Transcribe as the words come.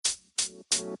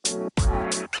Good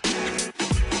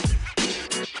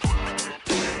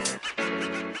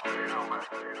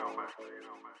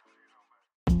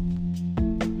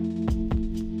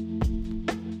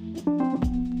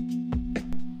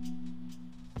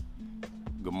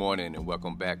morning and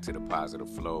welcome back to the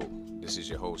Positive Flow. This is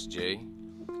your host, Jay.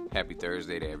 Happy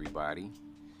Thursday to everybody.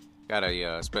 Got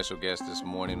a special guest this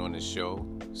morning on the show.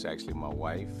 It's actually my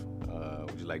wife.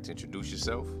 Would you like to introduce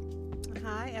yourself?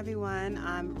 Hi, everyone.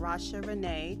 I'm Rasha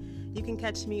Renee. You can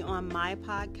catch me on my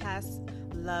podcast,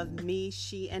 Love Me,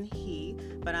 She, and He.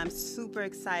 But I'm super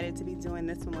excited to be doing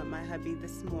this one with my hubby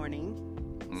this morning.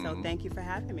 So thank you for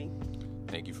having me.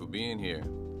 Thank you for being here.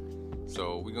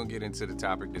 So we're going to get into the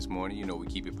topic this morning. You know, we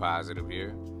keep it positive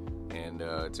here. And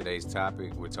today's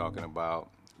topic, we're talking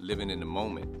about living in the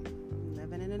moment.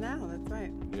 Living in the now, that's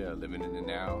right. Yeah, living in the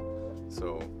now.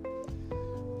 So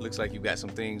looks like you've got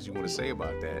some things you want to say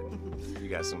about that. You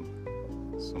got some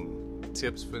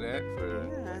tips for that,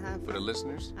 for the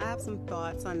listeners? I have some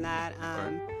thoughts on that.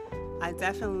 I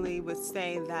definitely would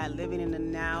say that living in the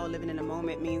now, living in the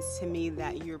moment means to me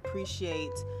that you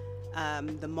appreciate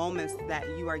the moments that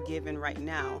you are given right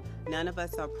now. None of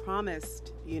us are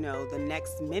promised, the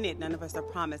next minute. None of us are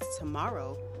promised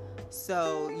tomorrow.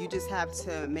 So you just have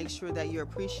to make sure that you're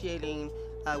appreciating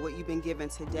what you've been given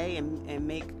today and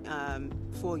make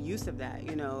full use of that.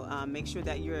 Make sure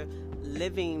that you're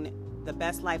living the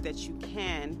best life that you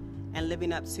can and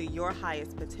living up to your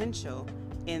highest potential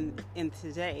in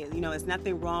today. It's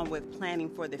nothing wrong with planning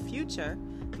for the future,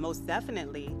 most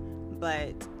definitely.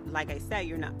 But like I said,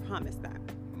 you're not promised that.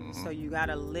 So you got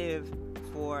to live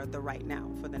for the right now,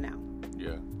 for the now.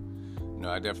 Yeah. No,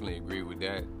 I definitely agree with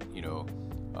that.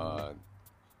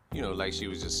 Like she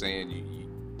was just saying,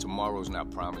 tomorrow's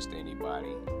not promised to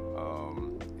anybody.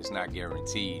 It's not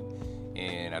guaranteed.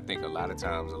 And I think a lot of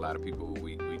times, a lot of people,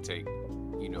 we take,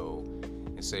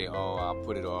 and say, oh, I'll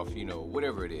put it off,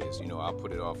 whatever it is. I'll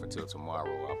put it off until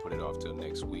tomorrow. I'll put it off till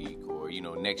next week. Or,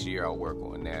 next year I'll work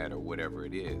on that or whatever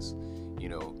it is.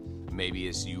 Maybe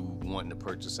it's you wanting to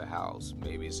purchase a house.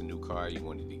 Maybe it's a new car you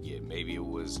wanted to get. Maybe it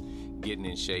was getting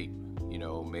in shape.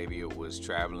 Maybe it was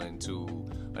traveling to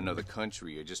another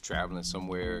country or just traveling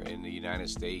somewhere in the United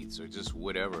States or just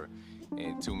whatever.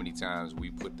 And too many times we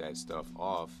put that stuff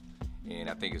off. And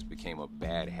I think it's became a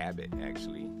bad habit,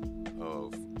 actually,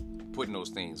 of putting those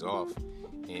things off.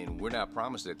 And we're not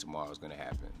promised that tomorrow's going to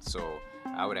happen. So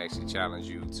I would actually challenge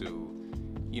you to,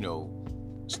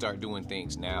 start doing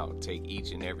things now. Take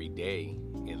each and every day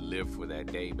and live for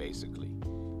that day, basically.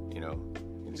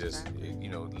 And just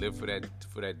live for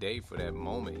that day, for that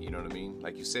moment. You know what I mean?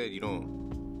 Like you said, you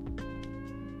don't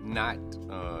not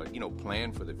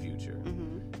plan for the future.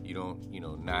 You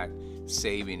don't not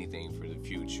save anything for the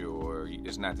future, or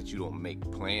it's not that you don't make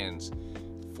plans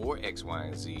for X, Y,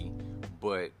 and Z,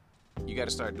 but you got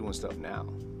to start doing stuff now.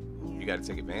 Yeah. You got to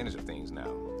take advantage of things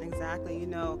now. Exactly.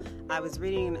 I was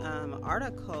reading an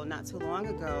article not too long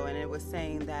ago, and it was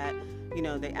saying that,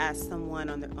 they asked someone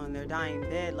on their dying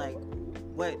bed, like,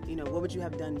 what would you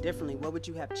have done differently? What would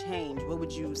you have changed? What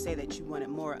would you say that you wanted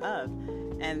more of?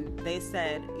 And they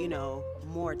said,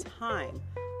 more time,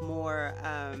 more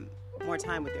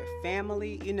time with their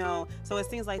family, So it's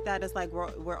things like that. It's like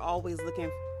we're always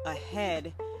looking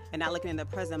ahead and not looking in the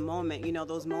present moment,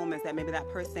 those moments that maybe that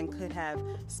person could have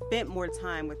spent more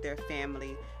time with their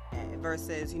family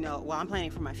versus, I'm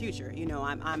planning for my future.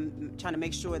 I'm trying to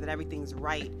make sure that everything's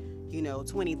right,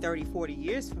 20, 30, 40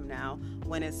 years from now,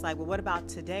 when it's like, well, what about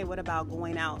today? What about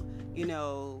going out,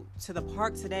 to the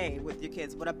park today with your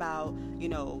kids? What about,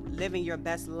 living your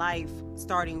best life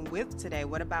starting with today?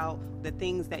 What about the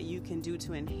things that you can do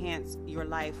to enhance your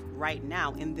life right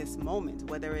now in this moment?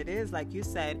 Whether it is, like you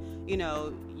said,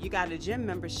 you got a gym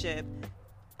membership,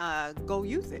 go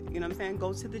use it. You know what I'm saying?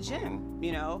 Go to the gym,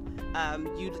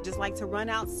 you just like to run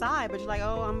outside, but you're like,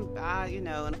 oh, in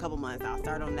a couple months, I'll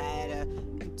start on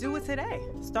that. Do it today.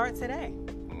 Start today.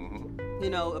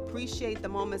 Appreciate the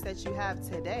moments that you have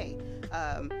today.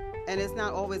 And it's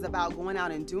not always about going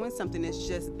out and doing something. It's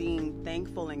just being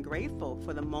thankful and grateful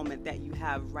for the moment that you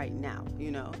have right now,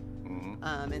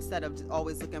 instead of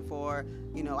always looking for,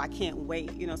 I can't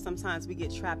wait. Sometimes we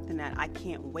get trapped in that I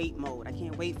can't wait mode. I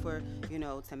can't wait for,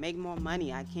 to make more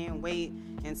money. I can't wait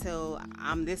until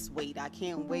I'm this weight. I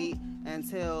can't wait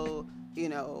until,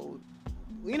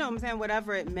 what I'm saying,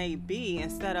 whatever it may be,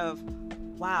 instead of,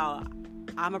 wow,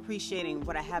 I'm appreciating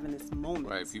what I have in this moment.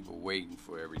 Right, people waiting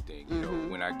for everything.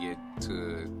 When I get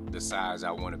to the size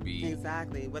I want to be.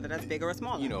 Exactly, whether that's bigger or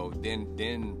smaller.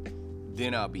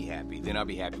 Then I'll be happy. Then I'll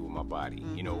be happy with my body.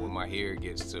 When my hair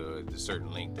gets to the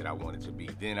certain length that I want it to be,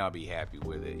 then I'll be happy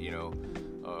with it.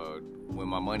 When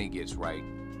my money gets right,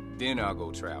 then I'll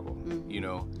go travel, you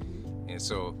know? And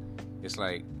so it's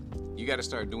like, you got to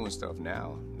start doing stuff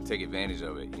now. Take advantage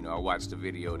of it. You know, I watched a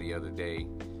video the other day,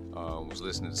 was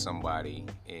listening to somebody,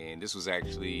 and this was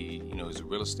actually, you know, he's a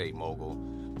real estate mogul,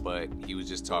 but he was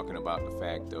just talking about the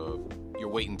fact of you're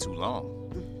waiting too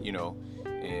long, you know?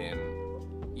 And,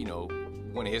 you know,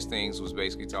 one of his things was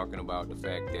basically talking about the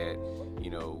fact that,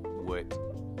 you know, what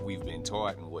we've been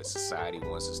taught and what society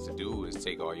wants us to do is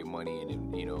take all your money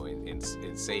and you know, and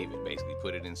save it, basically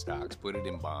put it in stocks, put it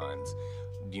in bonds,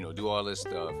 you know, do all this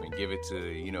stuff and give it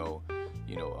to, you know,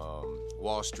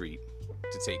 Wall Street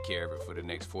to take care of it for the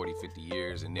next 40, 50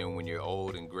 years. And then when you're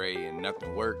old and gray and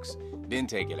nothing works, then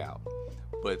take it out.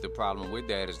 But the problem with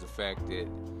that is the fact that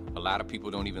a lot of people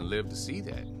don't even live to see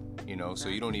that, you know, so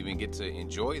you don't even get to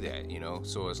enjoy that, you know.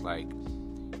 So it's like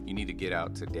you need to get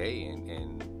out today and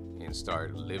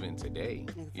start living today,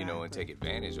 you know, and take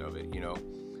advantage of it, you know.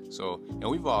 So, and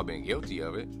we've all been guilty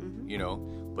of it, you know,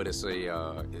 but it's a,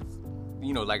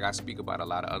 you know, like I speak about a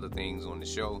lot of other things on the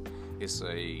show, it's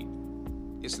a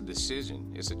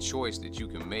decision, it's a choice that you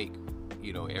can make,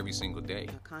 you know, every single day.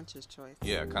 A conscious choice.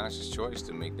 Yeah, a conscious choice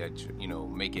to make that, you know,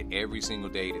 make it every single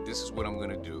day that this is what I'm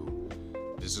going to do.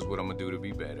 This is what I'm going to do to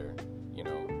be better, you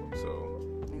know.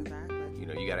 So, exactly. You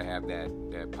know, you got to have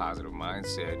that positive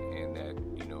mindset and that,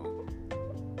 you know,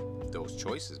 those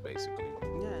choices basically.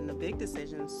 Yeah, and the big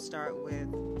decisions start with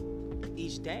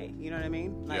each day. You know what I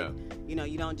mean? Like, you know,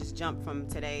 you don't just jump from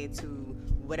today to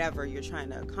whatever you're trying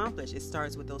to accomplish. It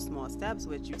starts with those small steps,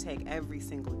 which you take every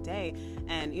single day.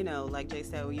 And, you know, like Jay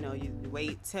said, you know, you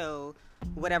wait till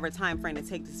whatever time frame to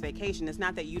take this vacation. It's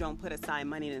not that you don't put aside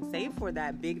money and save for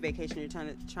that big vacation you're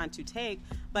trying to take,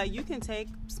 but you can take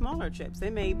smaller trips.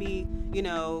 It may be, you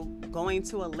know, going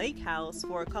to a lake house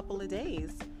for a couple of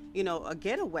days, you know, a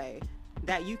getaway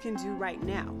that you can do right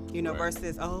now, you know,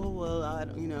 versus, oh, well,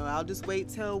 you know, I'll just wait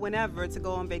till whenever to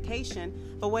go on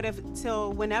vacation. But what if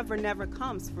till whenever never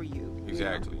comes for you?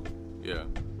 Exactly. You know?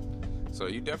 Yeah. So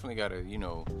you definitely got to, you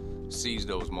know, seize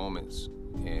those moments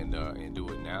and do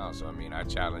it now. So, I mean, I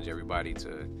challenge everybody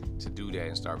to do that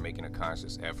and start making a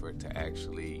conscious effort to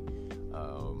actually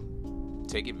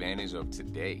take advantage of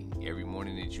today. Every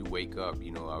morning that you wake up,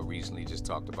 you know, I recently just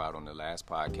talked about on the last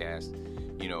podcast,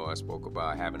 you know, I spoke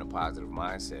about having a positive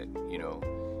mindset, you know,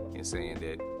 and saying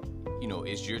that, you know,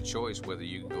 it's your choice whether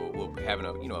you go, well, having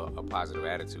a, you know, a positive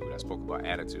attitude. I spoke about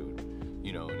attitude,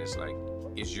 you know, and it's like,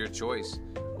 it's your choice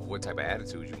of what type of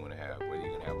attitude you want to have, whether you're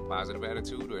going to have a positive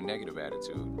attitude or a negative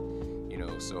attitude, you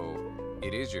know, so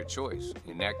it is your choice,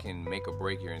 and that can make or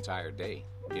break your entire day,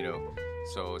 you know.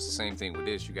 So it's the same thing with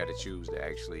this. You got to choose to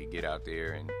actually get out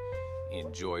there and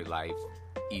enjoy life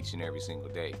each and every single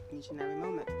day. Each and every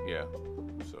moment. Yeah.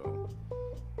 So,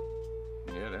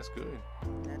 yeah, that's good.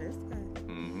 That is good.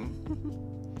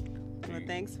 Mm-hmm. Well,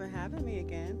 thanks for having me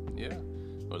again. Yeah.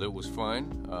 Well, it was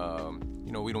fun.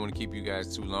 You know, we don't want to keep you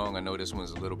guys too long. I know this one's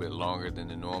a little bit longer than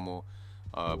the normal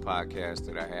podcast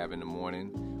that I have in the morning.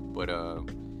 But,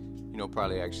 you know,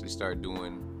 probably actually start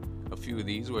doing a few of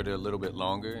these where they're a little bit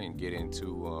longer and get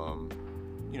into,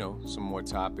 you know, some more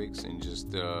topics and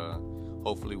just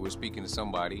hopefully we're speaking to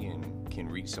somebody and can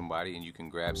reach somebody and you can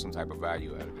grab some type of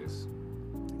value out of this.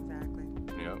 Exactly.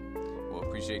 Yeah. Well,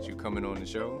 appreciate you coming on the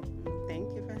show.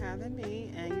 Thank you for having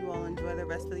me, and you all enjoy the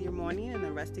rest of your morning and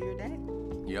the rest of your day.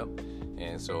 Yep.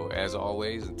 And so, as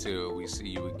always, until we see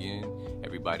you again,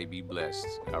 everybody be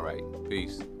blessed. All right.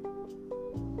 Peace.